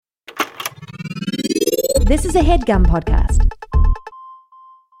This is a HeadGum podcast.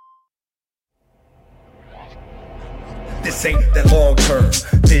 This ain't that long-term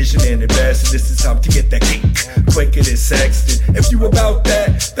vision and investing. This is time to get that cake quicker than Sexton. If you about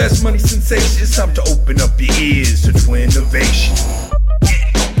that, that's money sensation. It's time to open up your ears to twin innovation.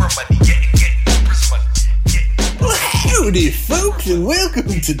 Getting Oprah money, getting Oprah's money. Howdy, folks, and welcome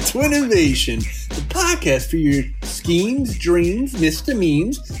to Twinnovation, the podcast for your schemes, dreams,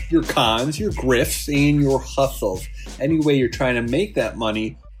 misdemeans, your cons, your grifts, and your hustles. Any way you're trying to make that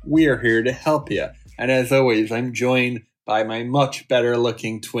money, we're here to help you. And as always, I'm joined by my much better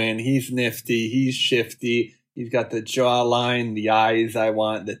looking twin. He's nifty, he's shifty, he's got the jawline, the eyes I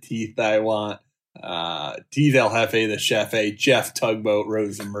want, the teeth I want. He's El Jefe, the Chef, Jeff Tugboat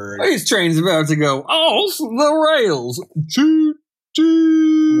Rosenberg. His train's about to go off the rails. Choo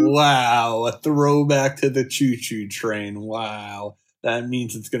choo. Wow, a throwback to the choo-choo train. Wow. That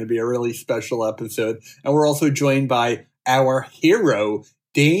means it's going to be a really special episode. And we're also joined by our hero,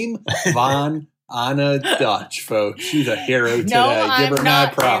 Dame Von Anna Dutch, folks. She's a hero today. Give her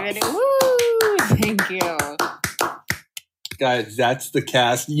mad props. Woo! Thank you. Guys, that's the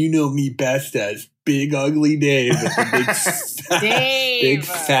cast. You know me best as Big Ugly Dave with the big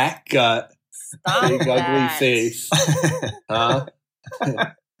fat gut, Stop big that. ugly face. Huh?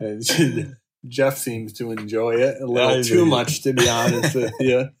 Jeff seems to enjoy it a little too much, to be honest with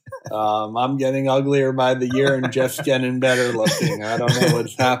you. I'm getting uglier by the year, and Jeff's getting better looking. I don't know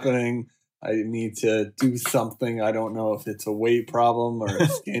what's happening. I need to do something. I don't know if it's a weight problem or a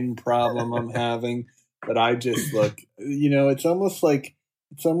skin problem I'm having, but I just look, it's almost like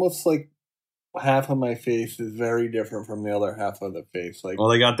half of my face is very different from the other half of the face. Like, Well,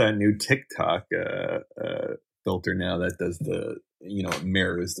 they got that new TikTok filter now that does it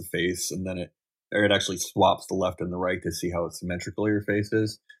mirrors the face, and then it actually swaps the left and the right to see how symmetrical your face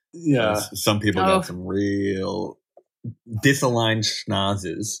is. yeah. Some people got some real disaligned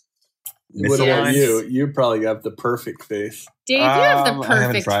schnozzes. What about Yes. you? You probably got the perfect face. Dave, you have the I haven't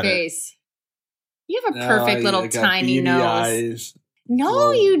perfect tried it. face. You have a perfect little I got tiny beady nose. eyes. No,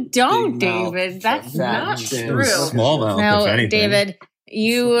 little you don't, big mouth, David. That's fat not chin. true. Small mouth, if No, anything. David,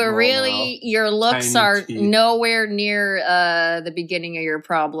 you Small really, mouth, your looks tiny are teeth. nowhere near the beginning of your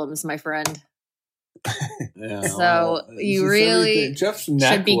problems, my friend. Yeah, So, it's you just really everything. Jeff's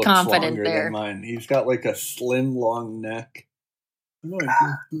neck should be looks confident longer there. than mine. He's got like a slim, long neck.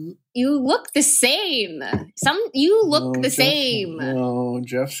 You look the same. You look the Jeff, same. No,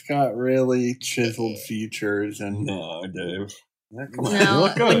 Jeff's got really chiseled features, and No, Dave. come on, No,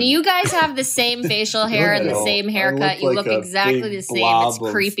 look good. when you guys have the same facial hair and the No, same I haircut, look you like look a exactly big the same. It's blob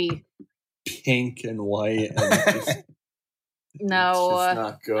of creepy. pink and white, and it's just, No, it's just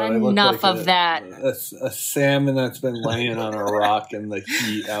not good. I look enough like of that. A salmon that's been laying on a rock in the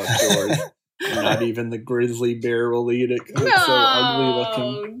heat outdoors. Not even the grizzly bear will eat it 'cause it's so ugly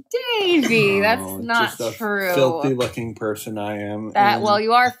looking. Davey, that's No, not just a true. filthy looking person I am. That, well,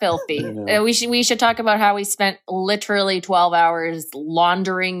 you are filthy. You know. We should talk about how we spent literally 12 hours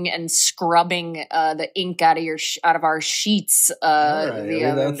laundering and scrubbing the ink out of our sheets. Alright, the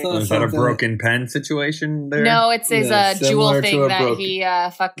well, other that's day. not Is that a something- broken pen situation there? No, it's his Yeah, jewel similar to thing a that broken- he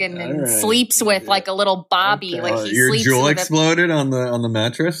fucking Alright. sleeps with like a little Bobby. Okay. Like he Your sleeps jewel with exploded on the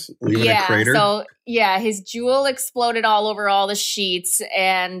mattress, leaving a crater. So his jewel exploded all over all the sheets,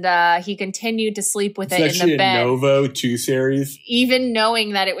 and he continued to sleep with It's it actually in the a bed. Novo 2 Series. Even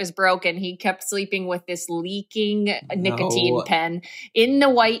knowing that it was broken, he kept sleeping with this leaking nicotine No. pen in the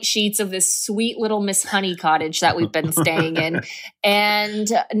white sheets of this sweet little Miss Honey cottage that we've been staying in. And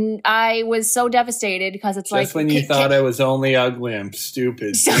I was so devastated because it's Just when you thought I was only ugly, I'm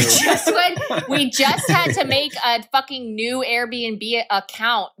stupid. so too. just when we just had to make a fucking new Airbnb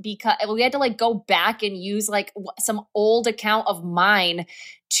account because we had to like go back and use like some old account of mine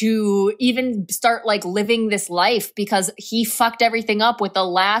to even start like living this life because he fucked everything up with the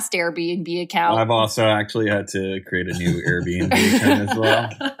last Airbnb account. I've also actually had to create a new Airbnb account as well.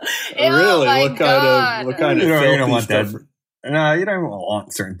 Oh my What God. kind of You don't filthy want that. stuff? No, you don't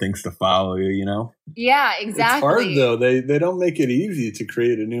want certain things to follow you, you know? Yeah, exactly. It's hard though. They don't make it easy to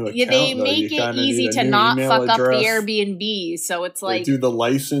create a new account. Yeah, they though. make You it kinda easy need a to new not email fuck up the address. Airbnb. So it's They like, do the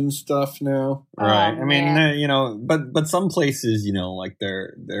license stuff now. Right. I mean, man. but some places, like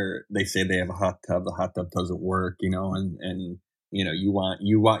they say they have a hot tub. The hot tub doesn't work, and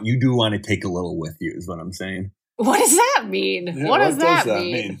you do want to take a little with you is what I'm saying. what does that mean? Yeah, what does that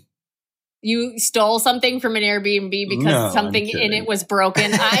mean? You stole something from an Airbnb because No, something I'm in kidding. it was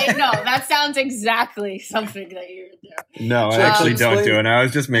broken. I know that sounds exactly something that you would do. No, I So actually don't explain- do it. I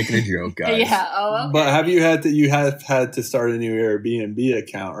was just making a joke, guys. Yeah. Oh, okay. But have you have had to start a new Airbnb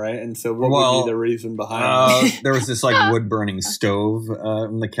account, right? And so what would be the reason behind that? There was this like wood burning stove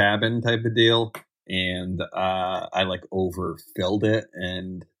in the cabin type of deal, and I like overfilled it,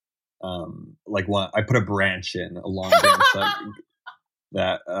 and I put a branch in, a long branch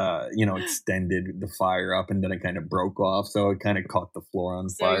that extended the fire up, and then it kind of broke off, so it kind of caught the floor on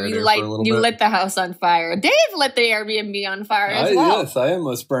So fire you there for a little bit. lit the house on fire. Dave lit the Airbnb on fire as well. Yes, I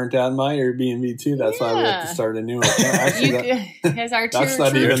almost burnt down my Airbnb too. That's why we have to start a new account. Actually, As our that's true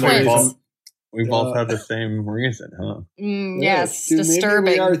not even the twins. reason. We both had the same reason, huh? Yes, dude, disturbing.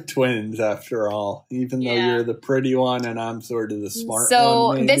 Maybe we are twins after all, even though Yeah. you're the pretty one and I'm sort of the smart So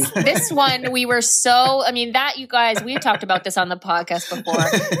one. maybe. this one, we were so, I mean, that you guys, we talked about this on the podcast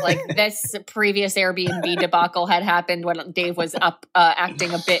before. Like this previous Airbnb debacle had happened when Dave was up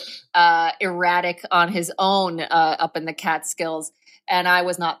acting a bit erratic on his own up in the Catskills. And I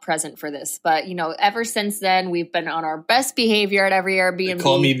was not present for this. But, ever since then, we've been on our best behavior at every Airbnb.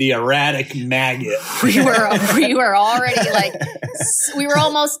 Call me the erratic maggot. we were already we were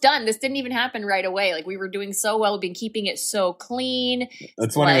almost done. This didn't even happen right away. Like we were doing so well. We've been keeping it so clean.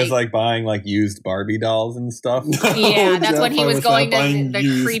 That's when he was like buying like used Barbie dolls and stuff. Yeah, that's when he was going to the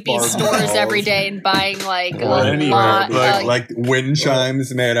used creepy Barbie stores dolls. every day and buying like Or a any lot, Barbie. like wind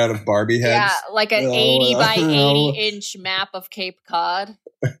chimes made out of Barbie heads. yeah, like an 80 by 80 inch map of Cape Cod.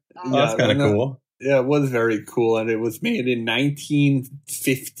 Oh, that's kind of cool. Yeah, it was very cool, and it was made in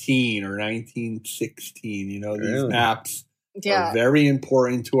 1915 or 1916. These Really? maps Yeah, are very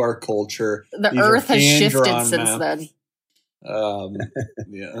important to our culture. the These are Earth has shifted hand-drawn since maps. then.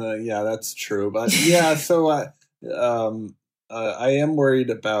 Yeah, that's true. But yeah, so I am worried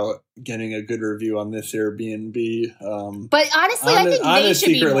about getting a good review on this Airbnb. But honestly, I think they should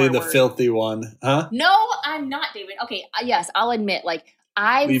be secretly more the worried. filthy one, huh? No, I'm not, David. Okay, yes, I'll admit,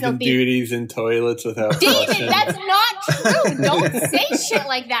 I'm Leaving filthy. duties in toilets without David, flushing. that's not true. Don't say shit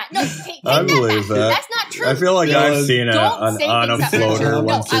like that. No, take I that believe back. that. That's not true. I feel like Yeah, I've seen it Don't say on a things that aren't floater true.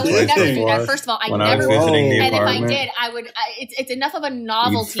 once No, or I would twice never do before. that. First of all, I when I was never visiting the And if I apartment. did, I would. It's enough of a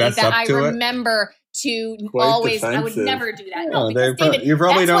novelty fess that up I to it? remember to Quite always. I would defensive. never do that. No, No, because David, you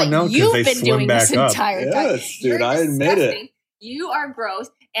probably that's don't know what 'cause you've they been swim doing this back up. entire time. Yes, dude, You're I admit it. disgusting. You are gross.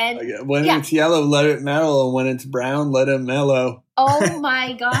 And When yeah. it's yellow, let it mellow. And when it's brown, let it mellow. oh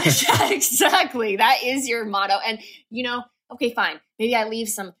my gosh, exactly. That is your motto. And okay, fine. Maybe I leave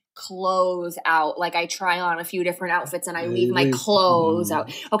some clothes out. Like I try on a few different outfits and I leave my clothes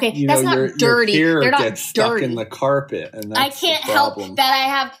out. Okay, that's not dirty. Your hair They're not gets stuck dirty. in the carpet, and that's I can't the help problem. that I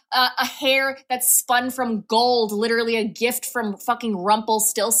have a hair that's spun from gold, literally a gift from fucking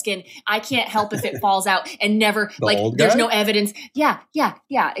Rumpelstiltskin. I can't help if it falls out and never, old there's guy? no evidence. Yeah,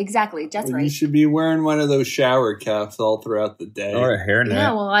 exactly. That's Well, right. You should be wearing one of those shower caps all throughout the day. Or a hairnet.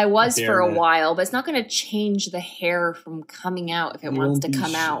 Yeah, well, I was for a Hairnet. while, but it's not going to change the hair from coming out if it You wants won't to be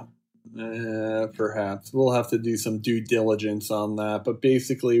come out. Perhaps. We'll have to do some due diligence on that. But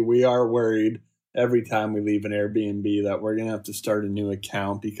basically, we are worried every time we leave an Airbnb that we're going to have to start a new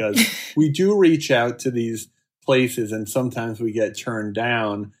account because we do reach out to these places and sometimes we get turned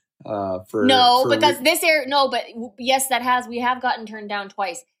down for... Yes, we have gotten turned down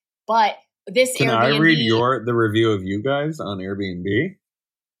twice. But this Can Airbnb... I read the review of you guys on Airbnb?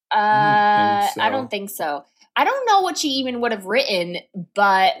 I don't think so. I don't know what she even would have written,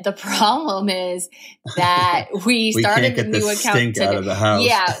 but the problem is that we started can't the get new the account stink out of the house.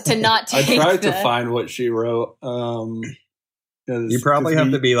 Yeah, to not I take tried the, to find what she wrote. You probably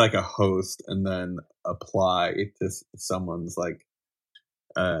have to be like a host and then apply to someone's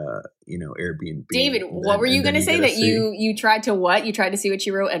Airbnb. David, what were you going to say that you tried to what? You tried to see what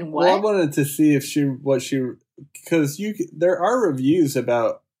she wrote and what? Well, I wanted to see if because there are reviews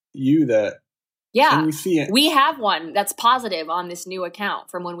about you that yeah, can you see it? we have one that's positive on this new account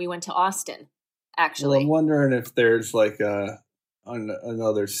from when we went to Austin. Well, Actually, I'm wondering if there's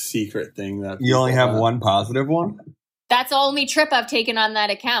another secret thing that You only people have one positive one? that's the only trip I've taken on that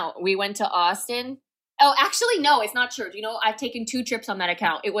account. We went to Austin. Oh, actually, no, it's not true. Do you know, I've taken 2 trips on that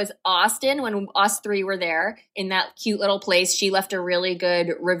account. It was Austin when us 3 were there in that cute little place. She left a really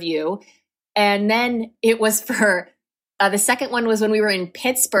good review. And then it was for The second one was when we were in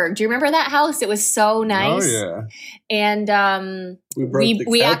Pittsburgh. Do you remember that house? It was so nice. Oh, yeah. And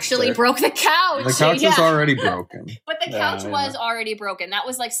we actually there. broke the couch. The couch was already broken. But the couch was already broken. That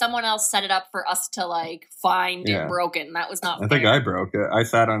was like someone else set it up for us to like find it broken. That was not fair. I think I broke it. I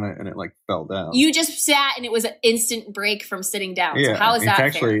sat on it and it like fell down. You just sat and it was an instant break from sitting down. Yeah. So how is that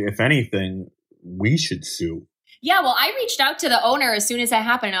actually, fair? If anything, we should sue. Yeah, well, I reached out to the owner as soon as that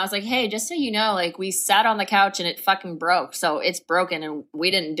happened. And I was like, hey, just so you know, like we sat on the couch and it fucking broke. So it's broken and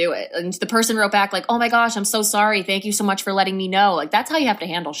we didn't do it. And the person wrote back like, oh my gosh, I'm so sorry. Thank you so much for letting me know. Like that's how you have to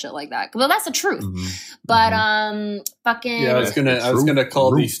handle shit like that. Well, that's the truth. Mm-hmm. But fucking I was gonna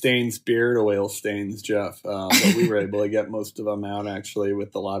call these stains beard oil stains, Jeff. But we were able to get most of them out actually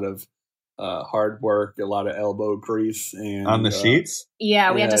with a lot of hard work, a lot of elbow grease, and on the sheets.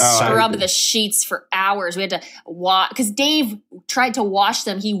 Yeah, we had to scrub the sheets for hours. We had to wash because Dave tried to wash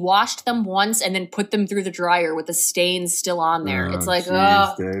them. He washed them once and then put them through the dryer with the stains still on there. It's like, Dave,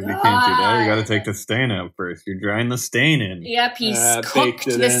 oh, you can't do that. You got to take the stain out first. You're drying the stain in. Yep, he cooked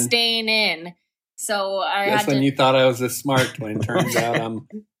the stain in. So I guess when you thought I was a smart twin, turns out I'm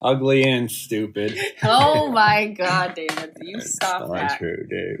ugly and stupid. Oh my God, David, you stop That's that. not true,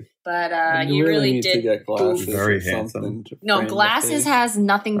 Dave. But you really need did to get glasses. Very handsome. No, glasses has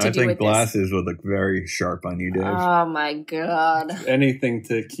nothing to do with this. I think glasses would look very sharp on you, Dave. Oh my God. Anything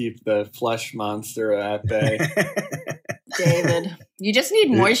to keep the flesh monster at bay. David, you just need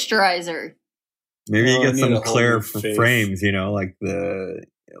moisturizer. Maybe you get some clear frames,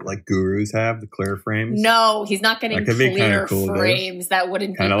 like gurus have, the clear frames. No, he's not getting clear frames. That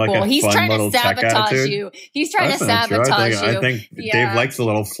wouldn't be cool. He's trying to sabotage you. He's trying to sabotage you. I think Dave likes a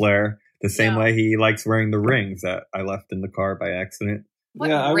little flair the same way he likes wearing the rings that I left in the car by accident.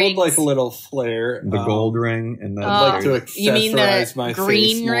 I would like a little flair. The gold ring. And the I'd like to accessorize you mean the my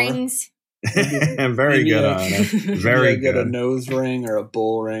green face more. rings? Very good on it. Very good. Get a nose ring or a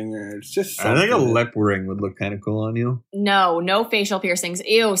bull ring, or it's just something. I think a lip ring would look kind of cool on you. No facial piercings.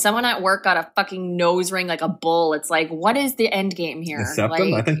 Ew, someone at work got a fucking nose ring like a bull. It's like, what is the end game here? The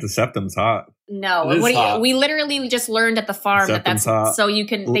septum? Like, I think the septum's hot. No, we literally just learned at the farm that's hot. So you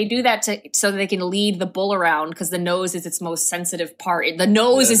can. They do that so they can lead the bull around because the nose is its most sensitive part. The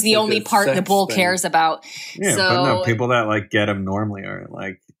nose is the only part the bull cares about. Yeah, but no, people that like get them normally aren't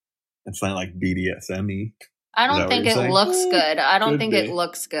like. It's not like BDSM-y. I don't think it looks good. I don't think it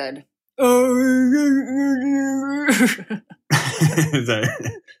looks good. All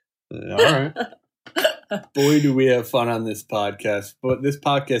right. Boy, do we have fun on this podcast. But this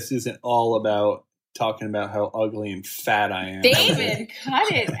podcast isn't all about talking about how ugly and fat I am. David,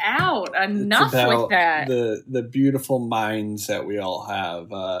 cut it out. Enough with that. The beautiful minds that we all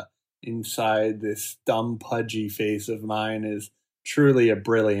have. Inside this dumb, pudgy face of mine is truly a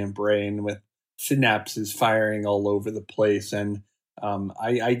brilliant brain with synapses firing all over the place. And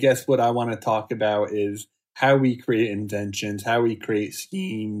I guess what I want to talk about is how we create inventions, how we create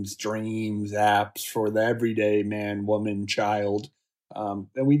schemes, dreams, apps for the everyday man, woman, child. And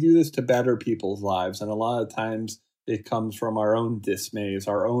we do this to better people's lives. And a lot of times it comes from our own dismays,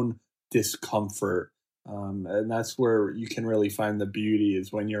 our own discomfort. And that's where you can really find the beauty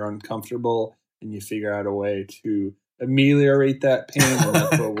is when you're uncomfortable and you figure out a way to ameliorate that pain. And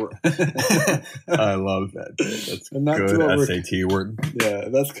that's what we're I love that. That's a good SAT word. Yeah,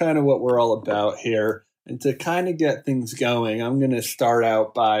 that's kind of what we're all about here. And to kind of get things going, I'm going to start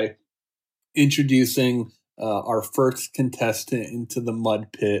out by introducing our first contestant into the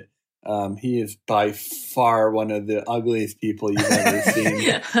mud pit. He is by far one of the ugliest people you've ever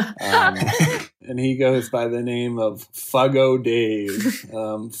seen. And he goes by the name of Fuggo Dave.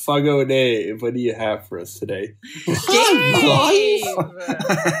 Fuggo Dave, what do you have for us today? Dave!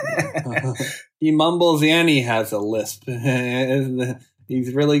 He mumbles and he has a lisp.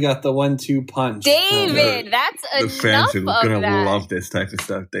 He's really got the 1-2 punch. David, that's the fans are gonna love this type of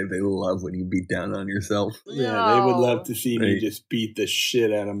stuff. They love when you beat down on yourself. Yeah, they would love to see me just beat the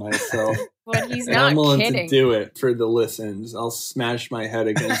shit out of myself. But he's and not I'm willing kidding. to do it for the listens. I'll smash my head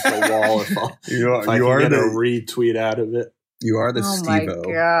against the wall if I can get a retweet out of it. You are the Steve-O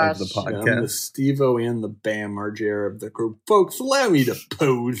of the podcast. Yeah, I'm the Steve-O and the Bam Margera of the group. Folks, allow me to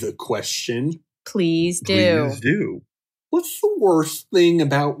pose a question. Please do. Please do. What's the worst thing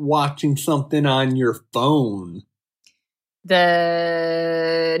about watching something on your phone?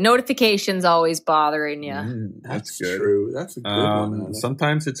 The notifications always bothering you. That's good. True. That's a good one.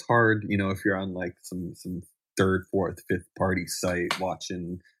 Sometimes it's hard, if you're on like some third, fourth, fifth party site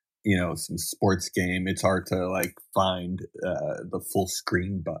watching, some sports game. It's hard to like find the full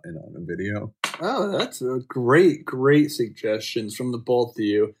screen button on a video. Oh, that's a great suggestions from the both of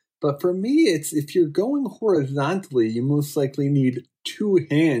you. But for me, it's if you're going horizontally, you most likely need 2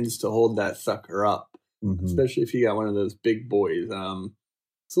 hands to hold that sucker up, especially if you got one of those big boys.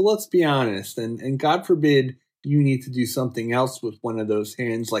 So let's be honest, and God forbid you need to do something else with one of those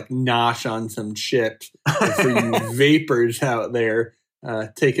hands, like nosh on some chips, for you vapors out there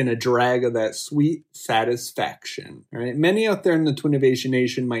taking a drag of that sweet satisfaction. All right, many out there in the Twinnovation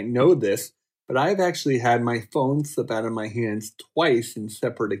Nation might know this, but I've actually had my phone slip out of my hands twice in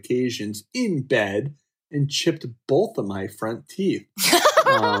separate occasions in bed and chipped both of my front teeth.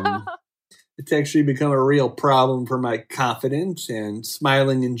 It's actually become a real problem for my confidence and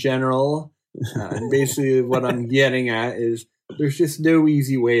smiling in general. And basically what I'm getting at is there's just no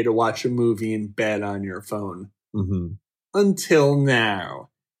easy way to watch a movie in bed on your phone. Until now.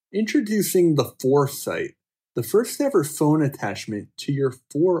 Introducing the Foresight, the first ever phone attachment to your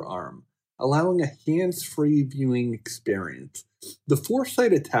forearm, allowing a hands-free viewing experience. The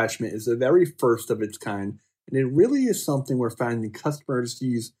Foresight attachment is the very first of its kind, and it really is something we're finding customers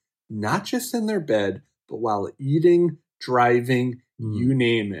use not just in their bed, but while eating, driving, you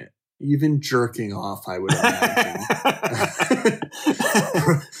name it. Even jerking off, I would imagine.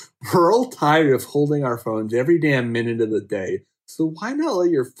 We're all tired of holding our phones every damn minute of the day, so why not let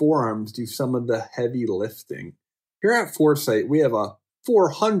your forearms do some of the heavy lifting? Here at Foresight, we have a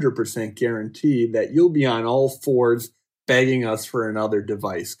 400% guarantee that you'll be on all fours begging us for another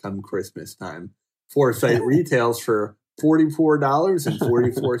device come Christmas time. Foresight retails for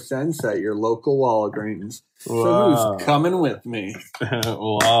 $44.44 at your local Walgreens. Wow. So who's coming with me?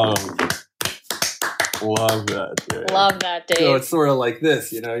 Wow. Love that, Dave. Love that, Dave. So it's sort of like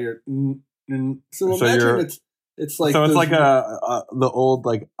this, you know. So imagine it's like so it's like the old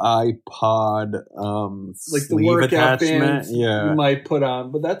like iPod like the workout bands you might put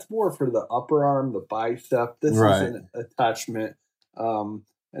on, but that's more for the upper arm, the bicep. This is an attachment.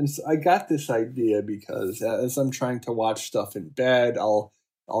 And so I got this idea because as I'm trying to watch stuff in bed, I'll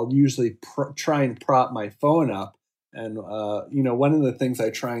usually try and prop my phone up, and one of the things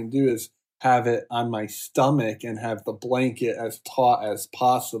I try and do is have it on my stomach and have the blanket as taut as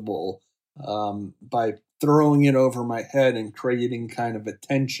possible by throwing it over my head and creating kind of a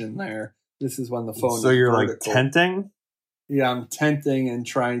tension there. This is when the phone is you're vertical. Like tenting? Yeah, I'm tenting and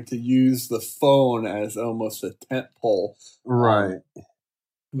trying to use the phone as almost a tent pole. Right.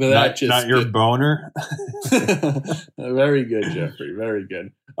 But not your boner? Very good, Jeffrey. Very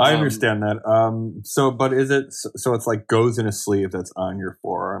good. I understand that. But is it so? It's like goes in a sleeve that's on your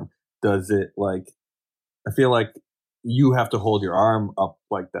forearm. Does it like? I feel like you have to hold your arm up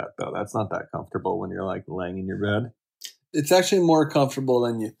like that, though. That's not that comfortable when you're like laying in your bed. It's actually more comfortable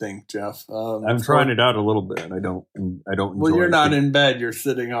than you think, Jeff. I'm trying it out a little bit, and I don't. Well, you're not in bed. You're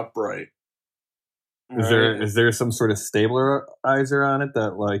sitting upright. Is there some sort of stabilizer on it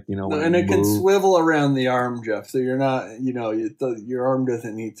that and it can swivel around the arm, Jeff, so you're not your arm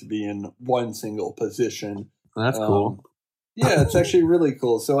doesn't need to be in one single position. That's cool. Yeah, it's actually really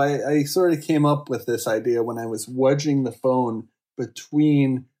cool. So I sort of came up with this idea when I was wedging the phone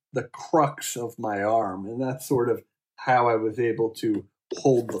between the crux of my arm, and that's sort of how I was able to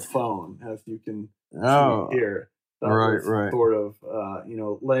hold the phone, as you can see here. Right. Sort of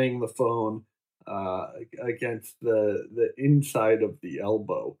laying the phone against the inside of the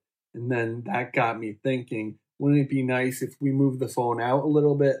elbow. And then that got me thinking, wouldn't it be nice if we moved the phone out a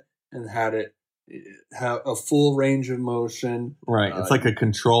little bit and had it have a full range of motion? Right. It's like a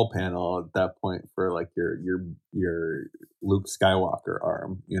control panel at that point for like your Luke Skywalker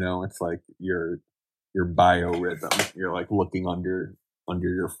arm. It's like your biorhythm. You're like looking under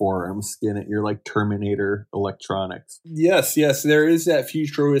your forearm skin at your like Terminator electronics. Yes, there is that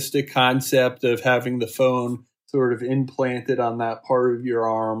futuristic concept of having the phone sort of implanted on that part of your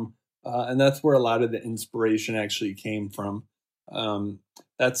arm, and that's where a lot of the inspiration actually came from.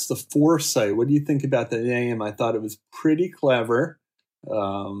 That's the Foresight. What do you think about the name? I thought it was pretty clever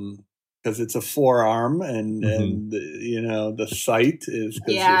because it's a forearm, and the sight is.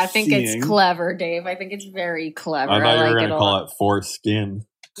 Yeah, I think it's clever, Dave. I think it's very clever. I thought you were going to call it foreskin.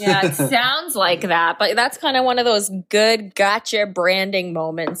 Yeah, it sounds like that, but that's kind of one of those good gotcha branding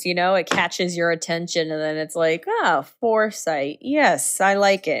moments, It catches your attention, and then it's like, Foresight. Yes, I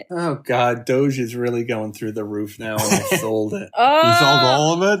like it. Oh, God, Doge is really going through the roof now, and I sold it. You sold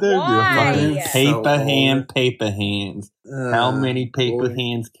all of it, dude? Why? You're paper hands. How many paper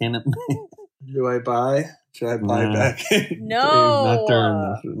hands can it make? Do I buy? Should I buy back? No,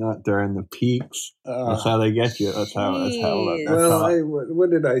 not during the peaks. That's how they get you. That's how. What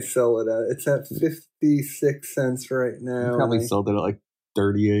did I sell it at? It's at 56 cents right now. You probably sold it at like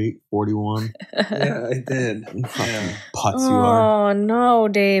 38, 41. Yeah, I did. You fucking Yeah. putz you are. Oh no,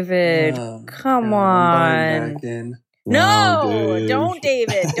 David! Come I'm on! buying back in. No, Dave. don't,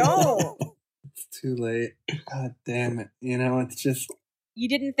 David, don't. It's too late. God damn it! It's just. You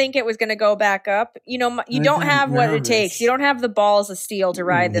didn't think it was going to go back up. You I don't got have what it nervous. takes. You don't have the balls of steel to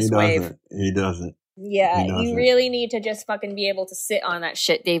ride this wave. He doesn't. Yeah, He doesn't. you really need to just fucking be able to sit on that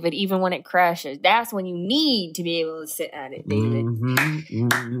shit, David, even when it crashes. That's when you need to be able to sit at it, David.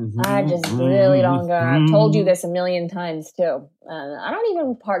 I just really don't go. I've told you this a million times, too. I don't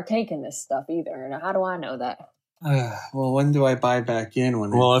even partake in this stuff either. How do I know that? Well, when do I buy back in?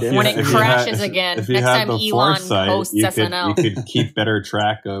 When it crashes again. If you Next had time the Elon foresight, hosts you SNL. could keep better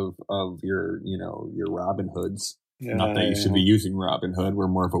track of your Robin Hoods. Yeah, Not that you should be using Robin Hood. We're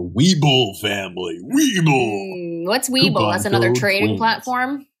more of a Weeble family. Weeble. What's Weeble? Coupon That's another code trading twins.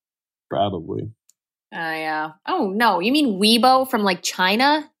 platform? Probably. Yeah. Oh, no. You mean Weibo from like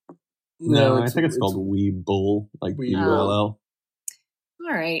China? No, I think it's called Weeble, like Weeble.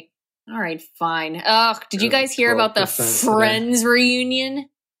 Weeble. All right, fine. Ugh, did you guys hear about the 12% Friends reunion?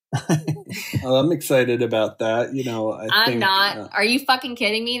 Oh, I'm excited about that. I'm not. Are you fucking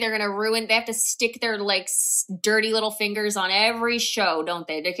kidding me? They're going to ruin. They have to stick their like dirty little fingers on every show, don't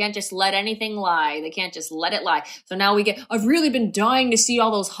they? They can't just let anything lie. They can't just let it lie. So now I've really been dying to see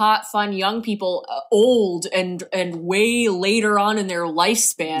all those hot, fun young people old and way later on in their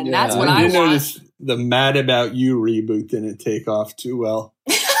lifespan. Yeah, That's what I I did want. notice the Mad About You reboot didn't take off too well.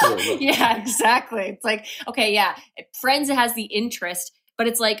 Yeah, exactly. It's like, okay, yeah, Friends has the interest. But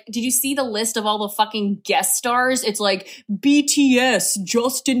it's like, did you see the list of all the fucking guest stars? It's like BTS,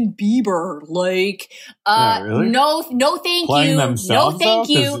 Justin Bieber, like, really? no, thank Playing you, themselves, no, thank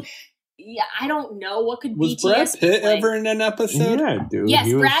though? you. Yeah, I don't know what could Was BTS Brad Pitt play? ever in an episode? Yeah, dude. Yes,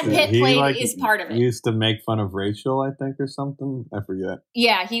 He was- Brad Pitt he, played is part of it. He used to make fun of Rachel, I think, or something. I forget.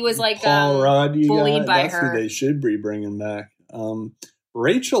 Yeah, he was like Paul Rudd, bullied by that's her. who they should be bringing back.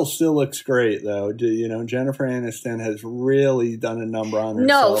 Rachel still looks great, though. Jennifer Aniston has really done a number on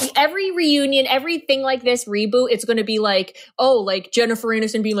herself. No, every reunion, everything like this reboot, it's going to be like, like Jennifer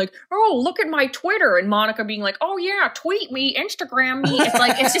Aniston being like, oh, look at my Twitter, and Monica being like, oh yeah, tweet me, Instagram me. It's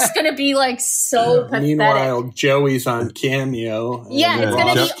like it's just going to be like so pathetic. Meanwhile, Joey's on Cameo. Yeah, it's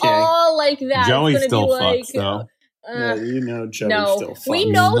going to be all like that. Joey it's still gonna be fucks, though. Yeah, Joey's still no, fucks. we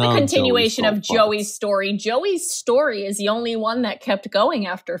know the No, continuation Joey's of still Joey's fucks. story. Joey's story is the only one that kept going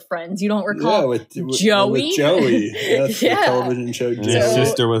after Friends. You don't recall? Yeah, with Joey? With Joey. That's Yeah. the television show And Joey. his So-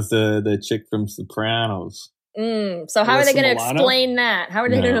 sister was the chick from Sopranos. So how are they Alyssa going to Milano? explain that? How are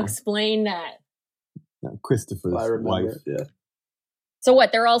they going to No. explain that? Christopher's I remember wife. it, yeah. So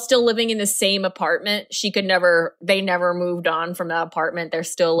what? They're all still living in the same apartment. They never moved on from that apartment. They're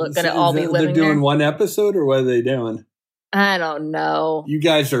still going to all be living They're doing there. one episode, or what are they doing? I don't know. You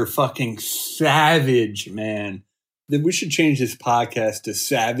guys are fucking savage, man. Then we should change this podcast to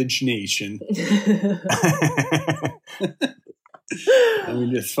Savage Nation. And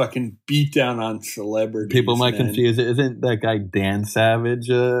we just fucking beat down on celebrities. People might man. confuse it. Isn't that guy Dan Savage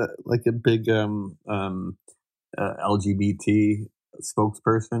like a big LGBT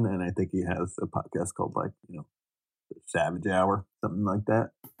spokesperson? And I think he has a podcast called Savage Hour, something like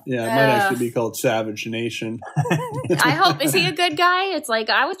that. Yeah, it might actually be called Savage Nation. I hope. Is he a good guy? It's like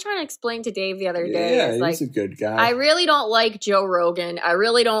I was trying to explain to Dave the other day. Yeah, It's he's like, a good guy. I really don't like Joe Rogan. I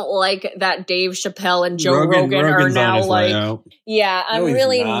really don't like that Dave Chappelle and Joe Rogan are Rogan's on now his way like, out. yeah, I'm No, he's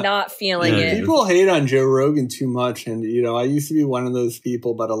really not. not feeling Yeah, it. People hate on Joe Rogan too much, and I used to be one of those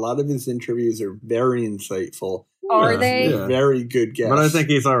people, but a lot of his interviews are very insightful. Are Yeah, they? yeah. Very good guests. But I think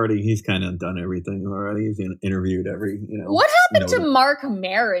he's kind of done everything already. He's interviewed every, What happened to Mark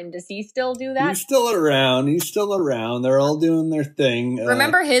Maron? Does he still do that? he's still around. They're all doing their thing.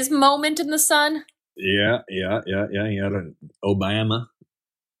 Remember his moment in the sun? Yeah. He had an Obama.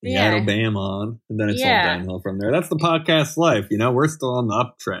 He Yeah. had Obama on, and then it's all Yeah. downhill from there. That's the podcast life, We're still on the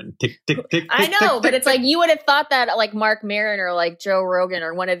uptrend. Tick, tick, tick. I tick, know, tick, but tick, it's like you would have thought that like Mark Maron or like Joe Rogan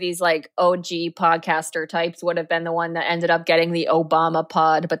or one of these like OG podcaster types would have been the one that ended up getting the Obama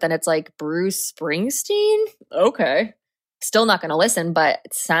pod. But then it's like Bruce Springsteen? Okay. Still not going to listen, but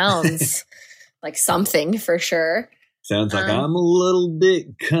it sounds like something for sure. Sounds like I'm a little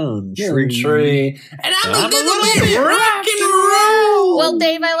bit country. And I'm a little bit rock and roll. Well,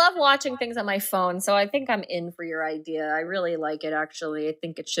 Dave, I love watching things on my phone, so I think I'm in for your idea. I really like it, actually. I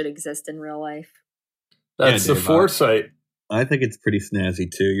think it should exist in real life. That's Yeah, the Dave, foresight. I think it's pretty snazzy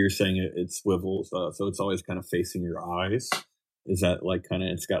too. You're saying it swivels, so it's always kind of facing your eyes. Is that like kind of?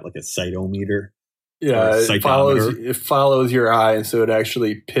 It's got like a cytometer. Yeah, Or it follows your eye, so it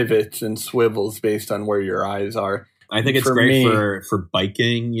actually pivots and swivels based on where your eyes are. I think it's for great me. for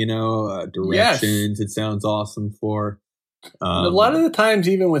biking, directions. It sounds awesome for. A lot of the times,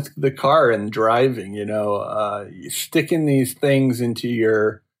 even with the car and driving, sticking these things into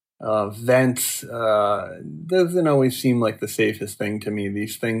your vents doesn't always seem like the safest thing to me.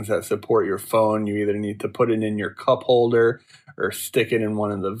 These things that support your phone, you either need to put it in your cup holder or stick it in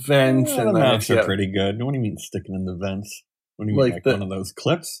one of the vents. The mounts are pretty good. What do you mean sticking in the vents? What do you mean, like one of those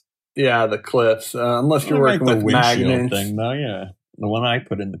clips? Yeah, the clips. Unless you're working with magnets. Thing, though, yeah. The one I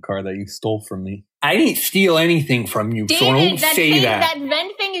put in the car that you stole from me. I didn't steal anything from you, so don't say that. That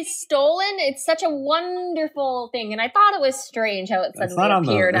vent thing is stolen. It's such a wonderful thing, and I thought it was strange how it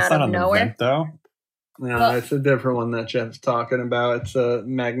suddenly appeared out of nowhere. Vent, though. No, it's a different one that Jeff's talking about. It's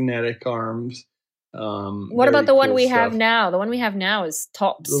magnetic arms. What about the one we have now? The one we have now is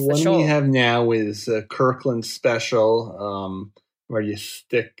tops. The one we have now is Kirkland Special. Where you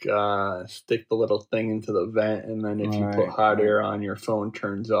stick the little thing into the vent, and then if you put hot air on, your phone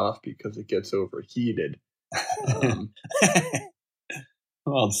turns off because it gets overheated. Well,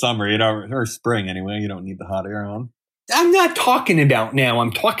 it's summer, or spring anyway. You don't need the hot air on. I'm not talking about now.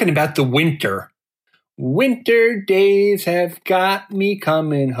 I'm talking about the winter. Winter days have got me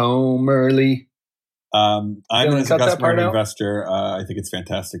coming home early. I'm a customer and investor. I think it's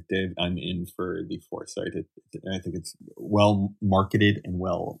fantastic, Dave. I'm in for the foresight. I think it's well marketed and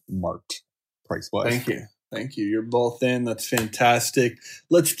well marked price-wise. Thank you. You're both in. That's fantastic.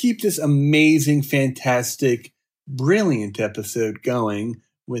 Let's keep this amazing, fantastic, brilliant episode going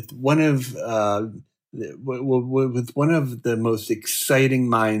with one of the most exciting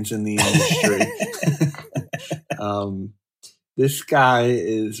minds in the industry. This guy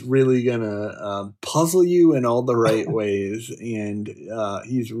is really going to puzzle you in all the right ways, and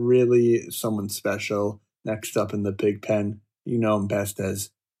he's really someone special. Next up in the Big Pen, you know him best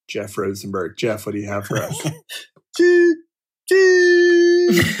as Jeff Rosenberg. Jeff, what do you have for us?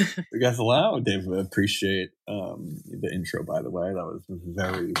 I guess allowed, Dave. I appreciate the intro, by the way. That was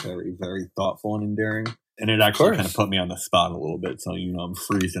very, very, very thoughtful and endearing. And it actually kind of put me on the spot a little bit, so I'm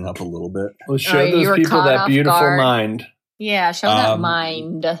freezing up a little bit. Well, show those people that beautiful mind. Yeah, show that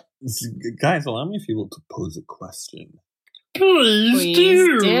mind. Guys, allow me, if you will, to pose a question. Please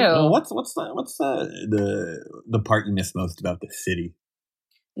do. What's the part you miss most about the city?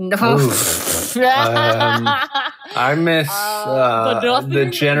 No. I miss the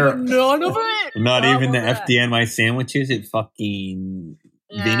general. None of it. Not even the FDNY sandwiches at fucking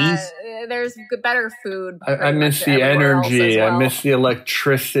Vinny's? There's better food. I miss the energy. Well. I miss the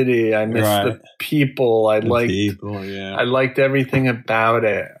electricity. I miss the people. I liked everything about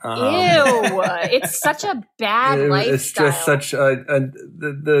it. Ew! It's such a bad lifestyle. It's just such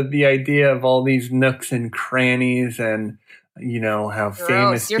the idea of all these nooks and crannies and how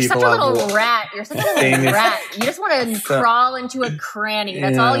famous You're people such a little rat. You're such a little rat. You just want to crawl into a cranny.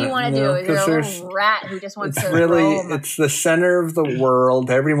 That's all you want to do. You're a little rat who just wants to roam. It's the center of the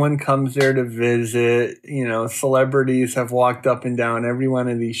world. Everyone comes there to visit. Celebrities have walked up and down every one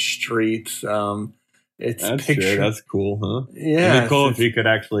of these streets. That's true. That's cool, huh? Yeah. It'd be cool if you could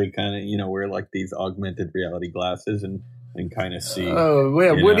actually kind of, wear like these augmented reality glasses and kind of see. Oh,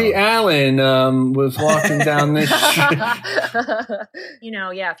 yeah. Woody Allen was walking down this street.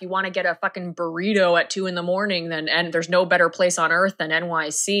 If you want to get a fucking burrito at 2 a.m, and there's no better place on earth than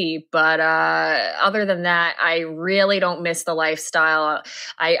NYC. But other than that, I really don't miss the lifestyle.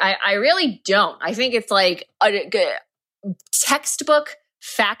 I really don't. I think it's like a textbook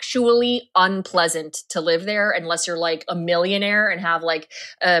factually unpleasant to live there unless you're like a millionaire and have like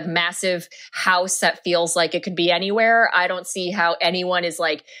a massive house that feels like it could be anywhere. I don't see how anyone is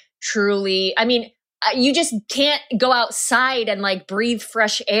like truly, you just can't go outside and like breathe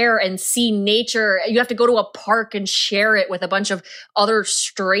fresh air and see nature. You have to go to a park and share it with a bunch of other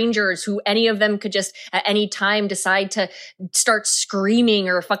strangers who any of them could just at any time decide to start screaming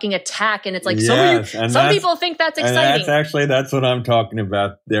or fucking attack. And it's like, some people think that's exciting. And that's what I'm talking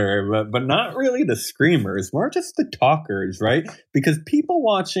about there, but not really the screamers, more just the talkers, right? Because people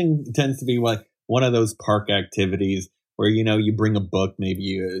watching tends to be like one of those park activities where, you bring a book, maybe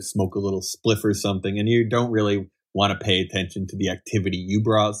you smoke a little spliff or something, and you don't really want to pay attention to the activity you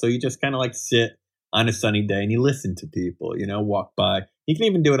brought. So you just kind of like sit on a sunny day and you listen to people, walk by. You can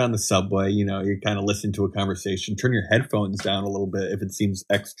even do it on the subway. You kind of listen to a conversation, turn your headphones down a little bit if it seems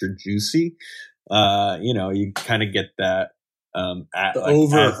extra juicy. You kind of get that.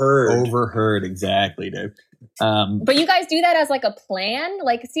 Overheard, exactly, Dave. But you guys do that as like a plan?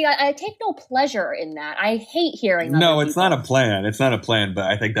 Like, see, I take no pleasure in that. I hate hearing that. No, it's not a plan. It's not a plan, but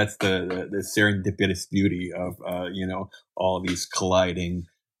I think that's the serendipitous beauty of, all these colliding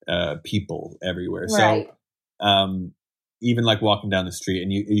people everywhere. Right. even like walking down the street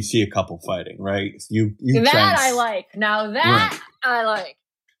and you see a couple fighting, right? You that I like. Now that I like.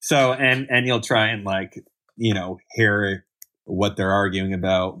 So and you'll try and like, hear what they're arguing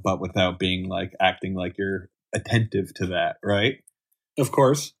about, but without being like acting like you're attentive to that, right? Of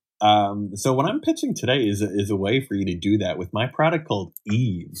course. So what I'm pitching today is a way for you to do that with my product called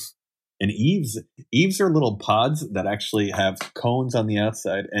Eaves. And Eaves are little pods that actually have cones on the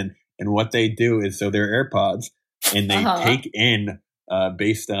outside, and what they do is, so they're AirPods, and they take in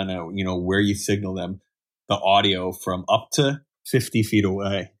based on where you signal them, the audio from up to 50 feet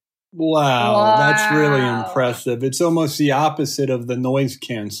away. Wow, that's really impressive. It's almost the opposite of the noise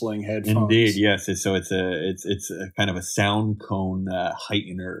canceling headphones. Indeed, yes. So it's a kind of a sound cone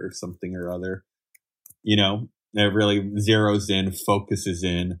heightener or something or other. It really zeroes in, focuses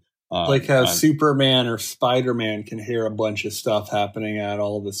in. Like how Superman or Spider-Man can hear a bunch of stuff happening at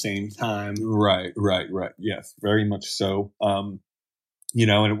all the same time. Right. Yes, very much so. And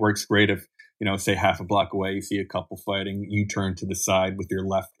it works great if, say half a block away, you see a couple fighting, you turn to the side with your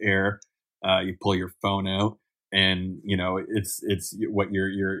left ear, you pull your phone out, and it's what you're.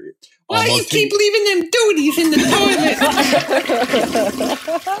 Why you keep leaving them duties in the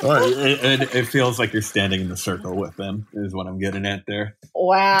toilet? It feels like you're standing in the circle with them, is what I'm getting at there.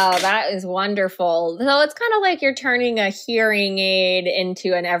 Wow, that is wonderful. So it's kind of like you're turning a hearing aid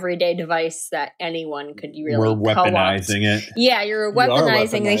into an everyday device that anyone could really We're weaponizing it. Yeah, you're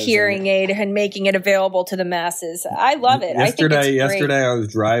weaponizing the hearing aid and making it available to the masses. I love it. Yesterday I was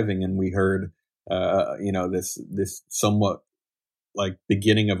driving and we heard this somewhat like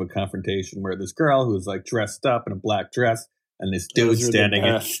beginning of a confrontation where this girl who was like dressed up in a black dress and this dude standing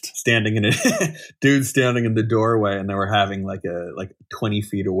in the doorway, and they were having like 20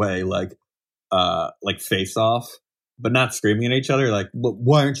 feet away, like face off, but not screaming at each other. Like,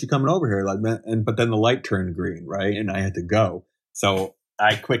 why aren't you coming over here? Like, but then the light turned green, right? And I had to go. So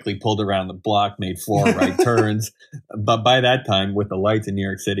I quickly pulled around the block, made 4 right turns. But by that time, with the lights in New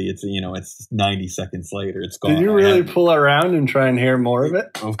York City, it's 90 seconds later. It's gone. Did you really pull around and try and hear more of it?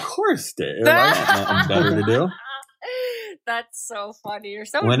 Of course, Dave. I got nothing better to do. That's so funny. You're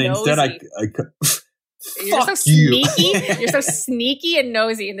so when nosy. Instead You're so sneaky. You're so sneaky and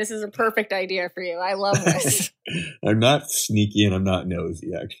nosy, and this is a perfect idea for you. I love this. I'm not sneaky and I'm not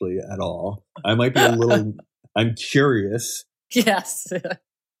nosy, actually, at all. I might be a little. I'm curious. Yes.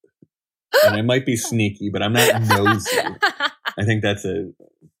 And I might be sneaky, but I'm not nosy. I think that's a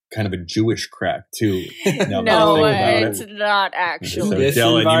kind of a Jewish crack too. No, it's not actually. So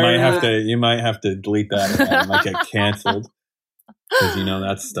Dylan, you might have to delete that. It might get canceled because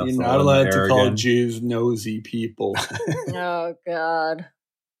that stuff. You're not allowed to call Jews nosy people. Oh God,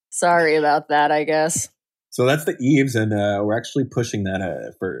 sorry about that. I guess. So that's the Eaves, and we're actually pushing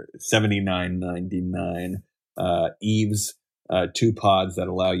that for $79.99. Eaves. 2 pods that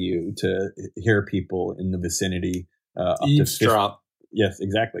allow you to hear people in the vicinity. Up Eavesdrop. Yes,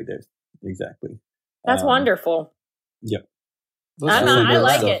 exactly, Dave. Exactly. That's wonderful. Yep. I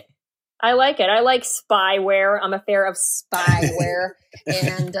like it. I like it. I like spyware. I'm a fan of spyware.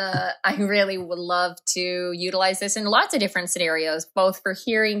 And I really would love to utilize this in lots of different scenarios, both for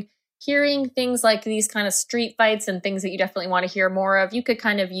hearing things like these kind of street fights and things that you definitely want to hear more of. You could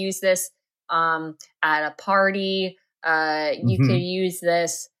kind of use this at a party. You could use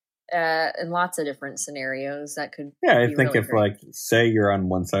this in lots of different scenarios. That could I be think really if great. like say you're on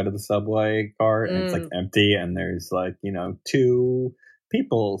one side of the subway car and it's like empty and there's like 2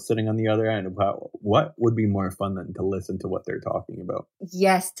 people sitting on the other end, what would be more fun than to listen to what they're talking about?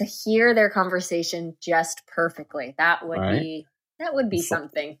 Yes, to hear their conversation just perfectly. That would be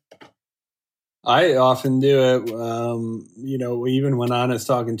something. I often do it, even when Anna's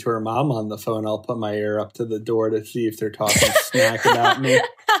talking to her mom on the phone, I'll put my ear up to the door to see if they're talking smack about me.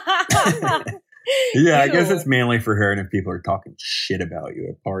 Yeah, I guess it's mainly for her and if people are talking shit about you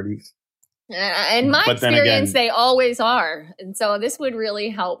at parties. In my experience, they always are. And so this would really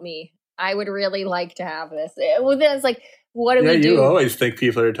help me. I would really like to have this. Well, then it's like, what do we do? You always think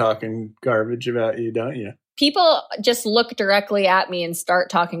people are talking garbage about you, don't you? People just look directly at me and start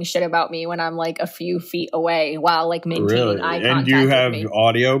talking shit about me when I'm like a few feet away while like maintaining eye contact. And do you have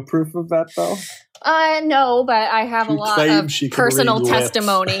audio proof of that though? No, but I have a lot of personal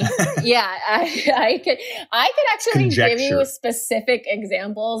testimony. Yeah, I could actually give you specific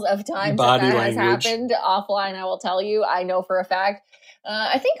examples of times that has happened offline. I will tell you. I know for a fact.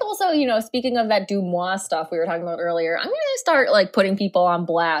 I think also, speaking of that Dumois stuff we were talking about earlier, I'm going to start like putting people on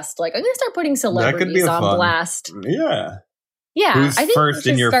blast. Like I'm going to start putting celebrities on blast. Yeah. Yeah, Who's I think first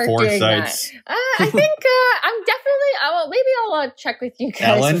we in should your start doing foresights? that. I think I'm definitely. Maybe I'll check with you guys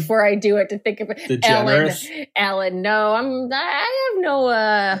Ellen? before I do it to think of DeGeneres? Ellen, no, I have no.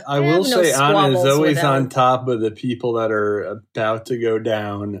 I will say Anna is squabbles with always Ellen. on top of the people that are about to go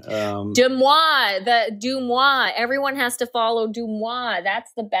down. Dumois. Everyone has to follow Dumois.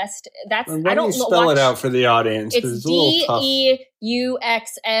 That's the best. That's Why I don't you spell watch, it out for the audience? 'Cause It's a little tough.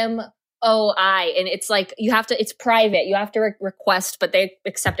 DEUXMOI, and it's like you have to. It's private. You have to request, but they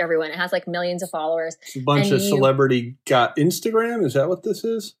accept everyone. It has like millions of followers. It's a bunch and of celebrity got Instagram. Is that what this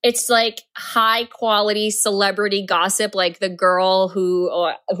is? It's like high quality celebrity gossip. Like the girl who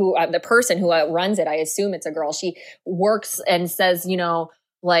the person who runs it, I assume it's a girl. She works and says,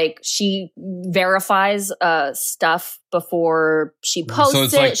 like she verifies stuff before she posts So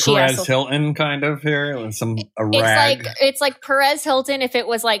it's like it. Perez Hilton kind of here, with a rag. It's like Perez Hilton if it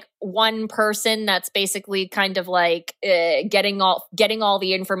was like one person that's basically kind of like getting all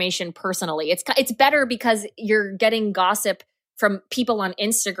the information personally. It's better because you're getting gossip from people on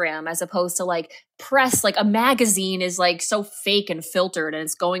Instagram as opposed to like press. Like a magazine is like so fake and filtered, and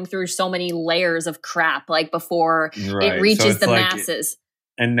it's going through so many layers of crap like before it reaches the masses.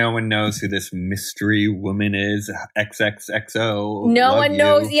 And no one knows who this mystery woman is. XXXO. No one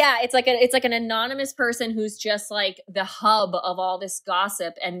knows. Yeah, it's like an anonymous person who's just like the hub of all this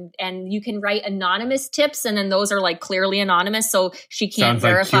gossip, and you can write anonymous tips, and then those are like clearly anonymous, so she can't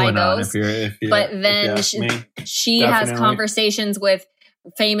verify those. But then she has conversations with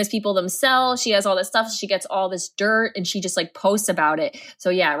famous people themselves. She has all this stuff. She gets all this dirt, and she just like posts about it. So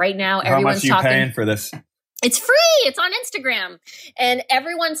yeah, right now everyone's How much are you paying for this? It's free. It's on Instagram. And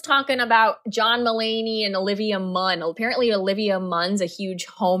everyone's talking about John Mulaney and Olivia Munn. Apparently, Olivia Munn's a huge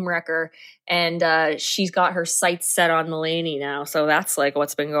home wrecker. And she's got her sights set on Mulaney now. So that's like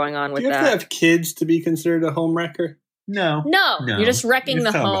what's been going on with that. Do you have to have kids to be considered a home wrecker? No. You're just wrecking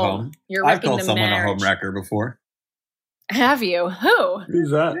the home. You're wrecking the marriage. I've called someone a home wrecker before. Have you? Who? Who's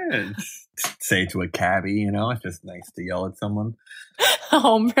that? Yeah, say to a cabbie, it's just nice to yell at someone. A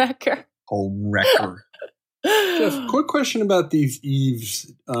home wrecker. Home wrecker. Jeff, quick question about these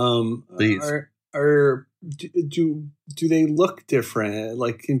Eaves. Please. Do they look different?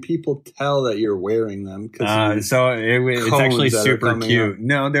 Like, can people tell that you're wearing them? It's actually super cute.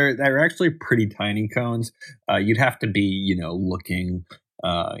 No, they're actually pretty tiny cones. You'd have to be, looking.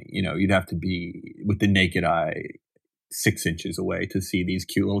 You'd have to be with the naked eye 6 inches away to see these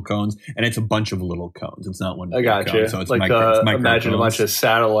cute little cones, and it's a bunch of little cones. It's not one big cone, so it's like micro imagine cones. a bunch of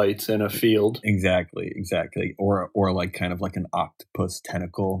satellites in a field. Exactly, or like kind of like an octopus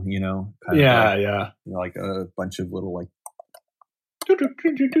tentacle, like a bunch of little like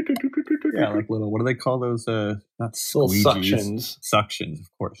like little, what do they call those? Not squeegees. Suctions, of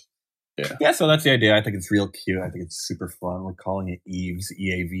course. Yeah. So that's the idea. I think it's real cute. I think it's super fun. We're calling it Eaves,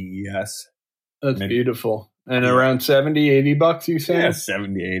 EAVES. That's beautiful. And around $70, $80, you say? Yeah,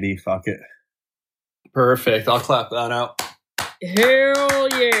 70, 80. Fuck it. Perfect. I'll clap that out. Hell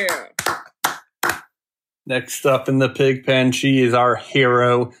yeah. Next up in the pig pen, she is our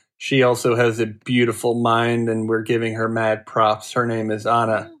hero. She also has a beautiful mind, and we're giving her mad props. Her name is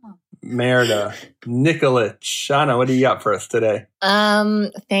Anna Merda Nikolic. Anna, what do you got for us today?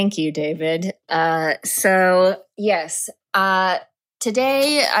 Thank you, David. So, yes.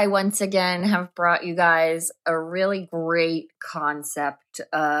 Today, I once again have brought you guys a really great concept,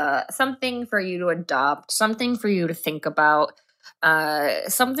 something for you to adopt, something for you to think about,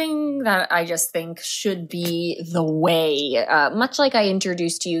 something that I just think should be the way, much like I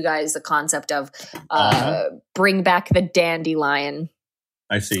introduced to you guys the concept of bring back the dandelion.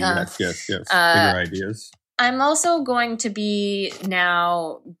 I see. Yes. Bigger ideas. I'm also going to be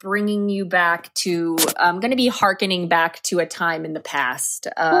now bringing you back to, I'm going to be hearkening back to a time in the past.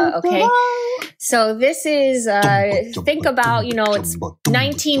 Okay. So this is, think about, it's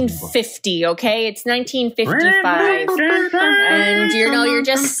 1950. Okay. It's 1955 and you're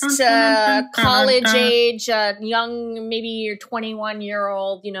just, college age, young, maybe you're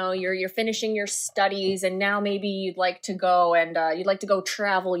 21-year-old, you're finishing your studies and now maybe you'd like to go and, you'd like to go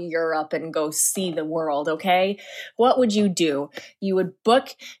travel Europe and go see the world. Okay. What would you do? You would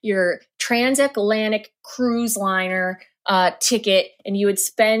book your transatlantic cruise liner ticket, and you would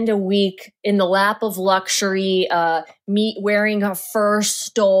spend a week in the lap of luxury, wearing a fur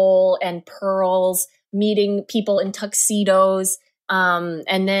stole and pearls, meeting people in tuxedos,